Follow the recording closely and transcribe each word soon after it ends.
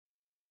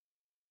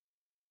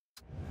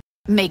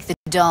Make the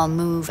doll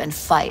move and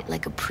fight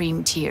like a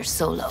Preem-tier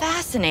solo.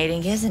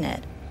 Fascinating, isn't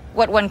it?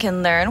 What one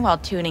can learn while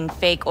tuning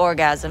fake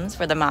orgasms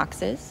for the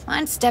Moxes.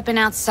 Mind stepping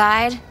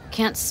outside?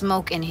 Can't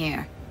smoke in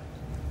here.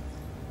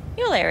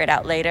 You'll air it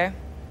out later.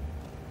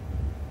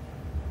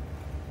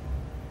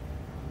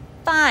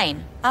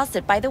 Fine, I'll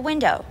sit by the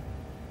window.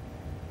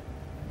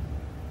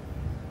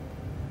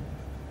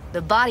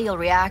 The body'll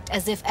react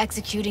as if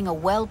executing a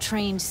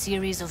well-trained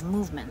series of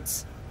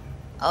movements.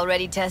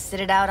 Already tested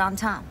it out on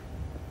Tom.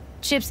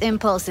 Chip's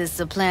impulses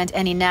supplant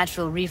any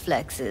natural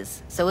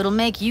reflexes, so it'll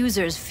make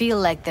users feel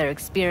like they're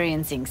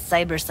experiencing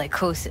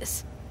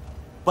cyberpsychosis.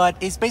 But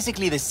it's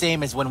basically the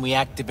same as when we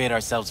activate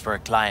ourselves for a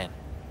client.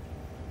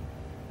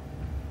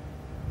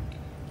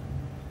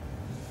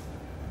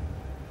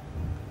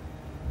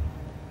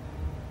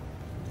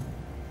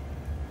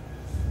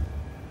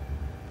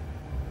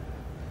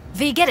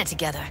 V, get it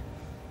together.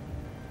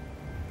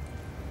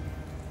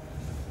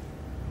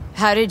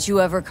 How did you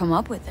ever come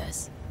up with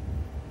this?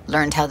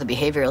 Learned how the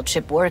behavioral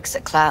chip works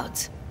at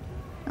Clouds.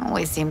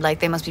 Always seemed like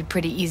they must be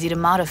pretty easy to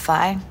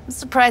modify. I'm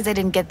surprised I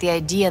didn't get the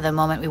idea the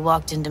moment we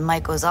walked into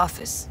Maiko's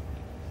office.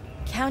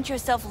 Count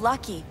yourself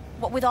lucky.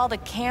 What with all the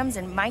cams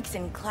and mics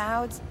and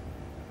Clouds?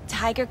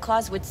 Tiger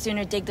Claws would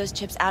sooner dig those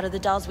chips out of the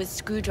dolls with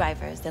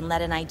screwdrivers than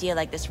let an idea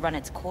like this run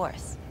its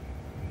course.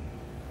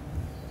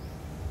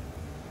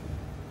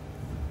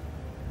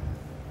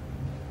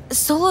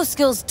 Solo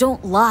skills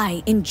don't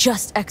lie in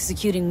just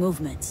executing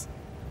movements.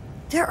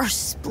 There are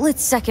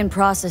split-second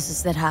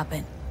processes that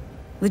happen.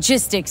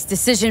 Logistics,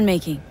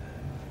 decision-making,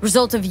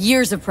 result of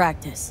years of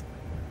practice.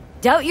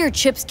 Doubt your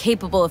chip's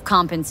capable of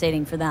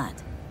compensating for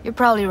that. You're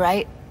probably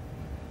right.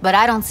 But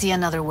I don't see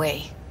another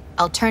way.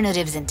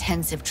 Alternative's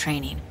intensive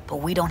training, but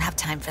we don't have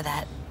time for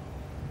that.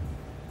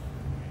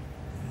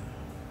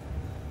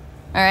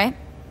 All right?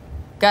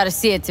 Gotta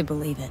see it to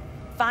believe it.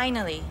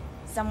 Finally,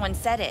 someone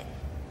said it.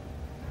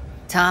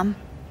 Tom?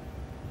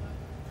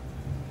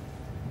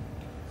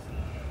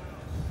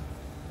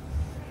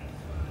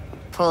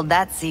 Pulled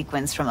that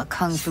sequence from a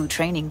kung fu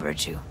training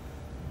virtue.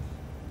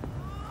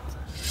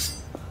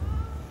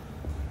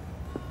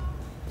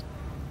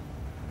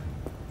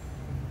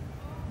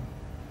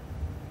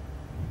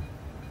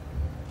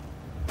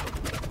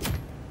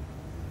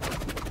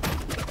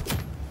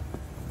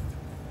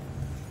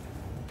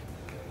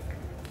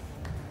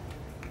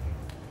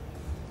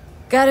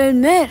 Gotta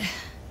admit,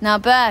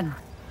 not bad.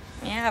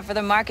 Yeah, for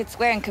the market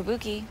square in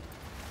Kabuki.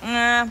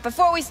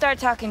 Before we start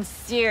talking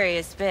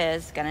serious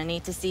biz, gonna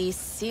need to see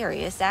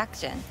serious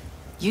action.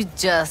 You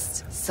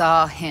just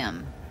saw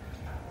him.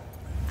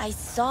 I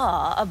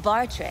saw a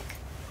bar trick.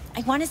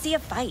 I want to see a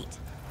fight.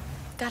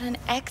 Got an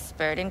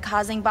expert in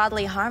causing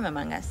bodily harm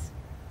among us.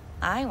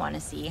 I want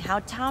to see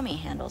how Tommy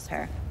handles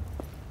her.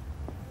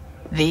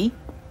 V?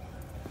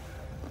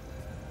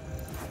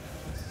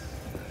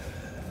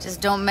 Just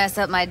don't mess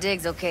up my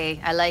digs,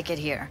 okay? I like it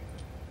here.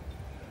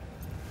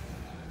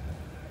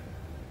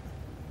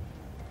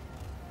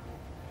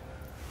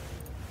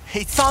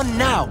 It's on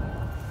now!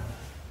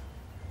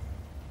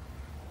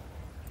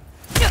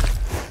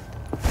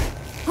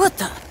 What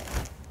the?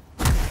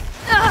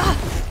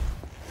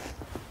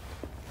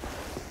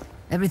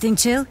 Everything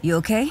chill? You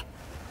okay?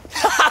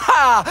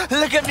 Ha!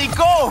 Look at me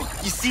go!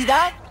 You see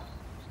that?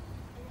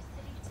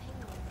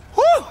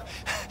 Woo!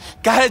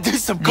 Gotta do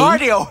some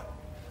cardio!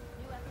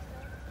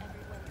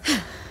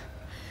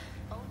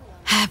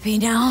 Happy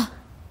now?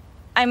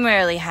 I'm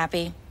rarely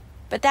happy,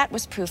 but that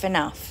was proof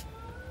enough.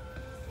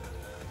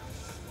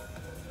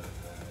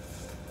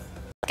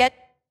 Get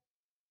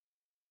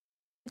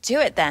to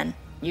it then.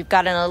 You've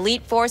got an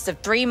elite force of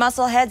 3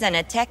 muscleheads and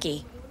a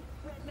techie.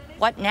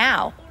 What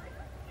now?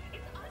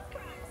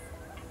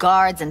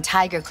 Guards and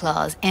Tiger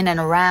Claws in and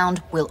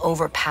around will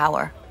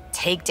overpower.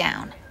 Take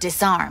down,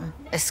 disarm,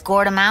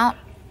 escort them out.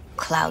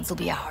 Clouds will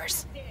be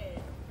ours.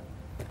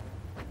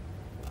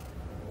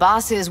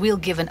 Bosses, we'll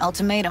give an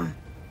ultimatum.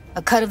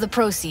 A cut of the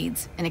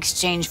proceeds in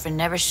exchange for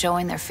never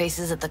showing their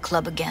faces at the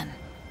club again.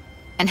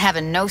 And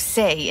having no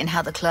say in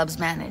how the club's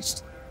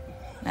managed.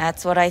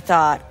 That's what I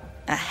thought.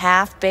 A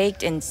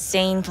half-baked,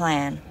 insane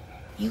plan.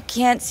 You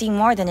can't see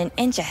more than an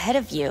inch ahead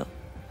of you.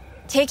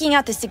 Taking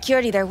out the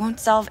security there won't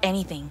solve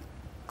anything.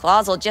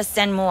 Claws will just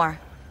send more.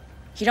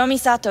 Hiromi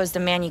Sato is the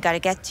man you gotta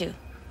get to.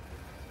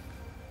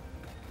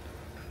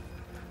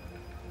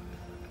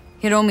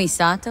 Hiromi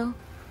Sato?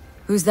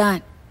 Who's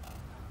that?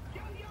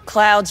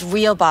 Cloud's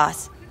real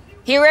boss.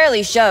 He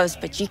rarely shows,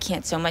 but you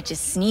can't so much as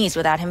sneeze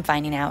without him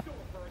finding out.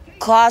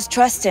 Claws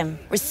trust him,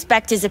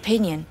 respect his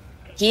opinion.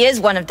 He is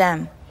one of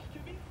them.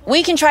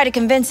 We can try to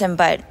convince him,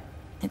 but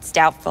it's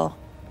doubtful.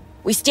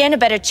 We stand a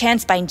better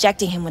chance by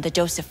injecting him with a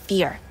dose of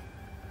fear.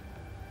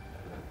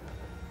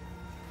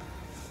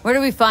 Where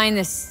do we find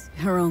this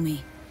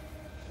Hiromi?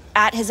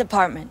 At his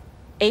apartment,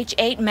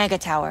 H8 Mega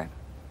Tower,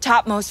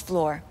 topmost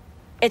floor.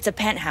 It's a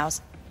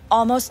penthouse,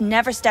 almost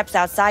never steps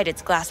outside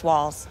its glass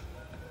walls.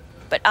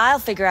 But I'll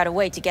figure out a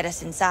way to get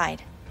us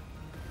inside.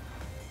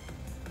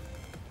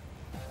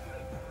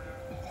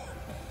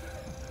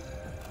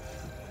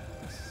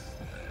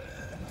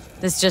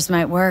 This just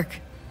might work.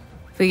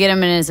 we get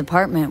him in his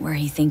apartment where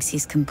he thinks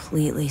he's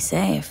completely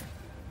safe,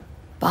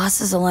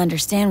 bosses will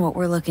understand what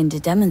we're looking to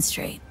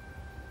demonstrate.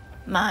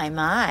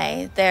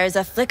 My, there's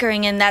a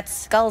flickering in that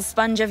skull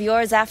sponge of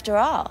yours after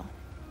all.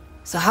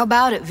 So how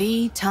about it,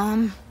 V,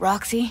 Tom,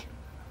 Roxy?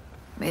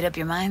 Made up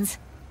your minds?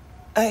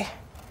 I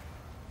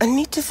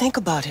need to think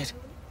about it.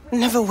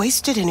 Never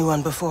wasted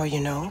anyone before, you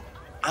know.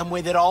 I'm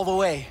with it all the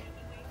way.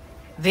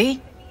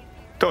 V?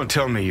 Don't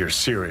tell me you're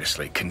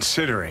seriously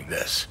considering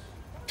this.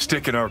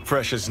 Sticking our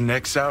precious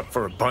necks out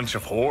for a bunch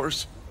of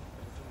whores?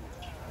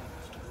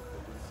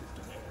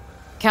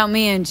 Count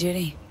me in,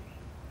 Judy.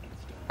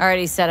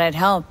 Already said I'd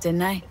help,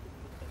 didn't I?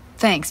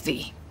 Thanks,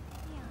 V.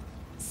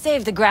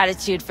 Save the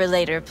gratitude for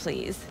later,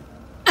 please.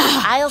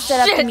 I'll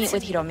set up to meet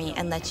with Hiromi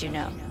and let you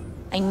know.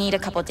 I need a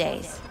couple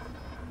days.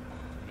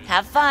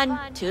 Have fun.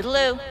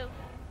 Toodaloo.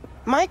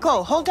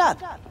 Michael, hold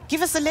up.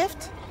 Give us a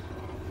lift.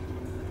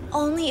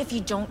 Only if you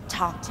don't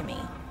talk to me.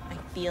 I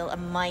feel a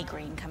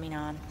migraine coming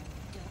on.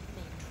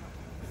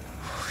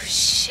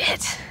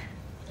 Shit.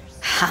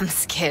 I'm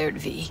scared,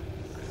 V.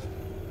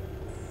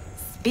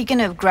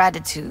 Speaking of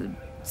gratitude,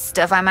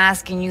 stuff I'm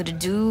asking you to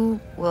do,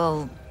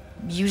 well,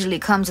 usually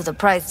comes with a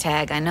price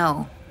tag, I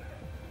know.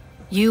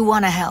 You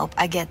want to help,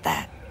 I get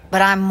that.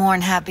 But I'm more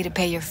than happy to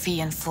pay your fee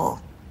in full.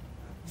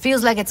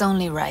 Feels like it's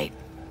only right.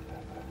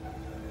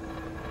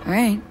 All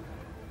right.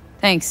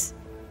 Thanks.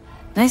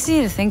 Nice of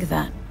you to think of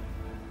that.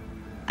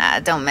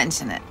 Don't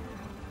mention it.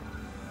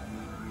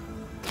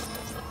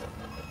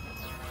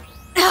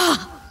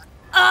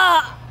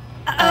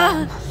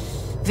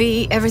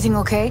 V, everything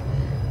okay?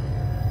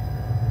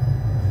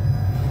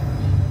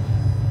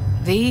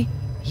 V,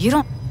 you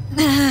don't...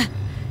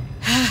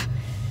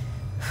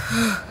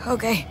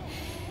 Okay.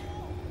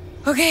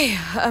 Okay,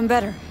 I'm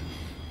better.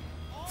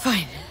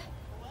 Fine.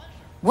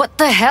 What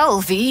the hell,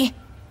 V?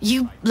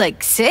 You,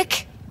 like,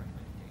 sick?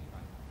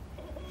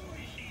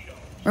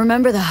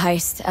 Remember the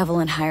heist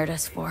Evelyn hired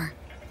us for?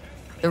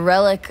 The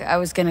relic I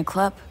was gonna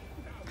club?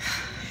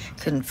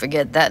 Couldn't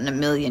forget that in a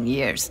million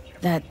years.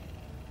 That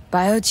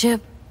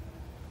biochip?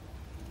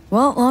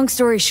 Well, long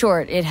story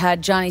short, it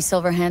had Johnny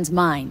Silverhand's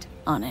mind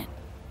on it.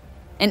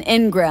 An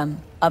engram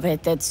of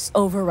it that's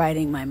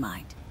overriding my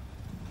mind.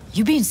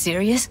 You being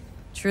serious?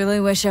 Truly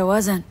wish I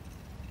wasn't.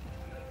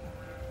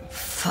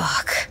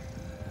 Fuck.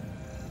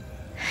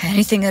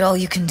 Anything at all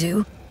you can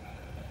do?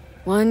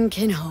 One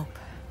can hope.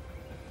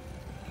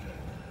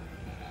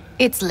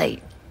 It's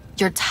late.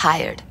 You're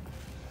tired.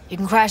 You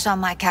can crash on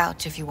my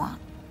couch if you want.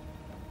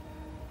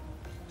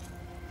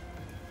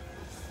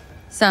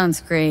 Sounds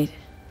great.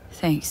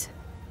 Thanks.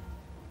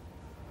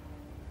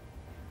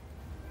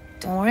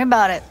 Don't worry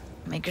about it.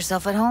 Make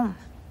yourself at home.